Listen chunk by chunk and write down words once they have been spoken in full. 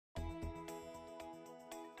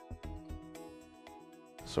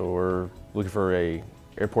So we're looking for a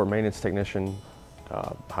airport maintenance technician,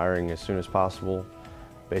 hiring as soon as possible.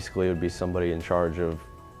 Basically, it would be somebody in charge of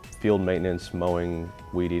field maintenance, mowing,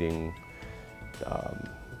 weed eating,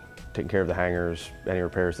 taking care of the hangars, any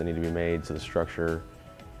repairs that need to be made to the structure,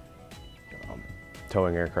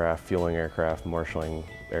 towing aircraft, fueling aircraft, marshaling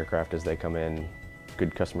aircraft as they come in.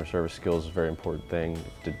 Good customer service skills is a very important thing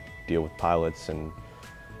to deal with pilots and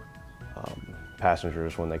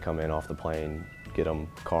passengers when they come in off the plane, get them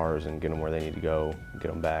cars and get them where they need to go, get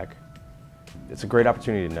them back. It's a great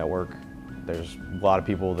opportunity to network. There's a lot of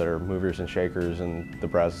people that are movers and shakers in the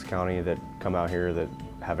Brazos County that come out here that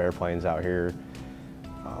have airplanes out here.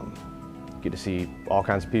 Get to see all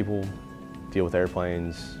kinds of people, deal with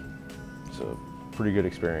airplanes. It's a pretty good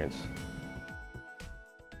experience.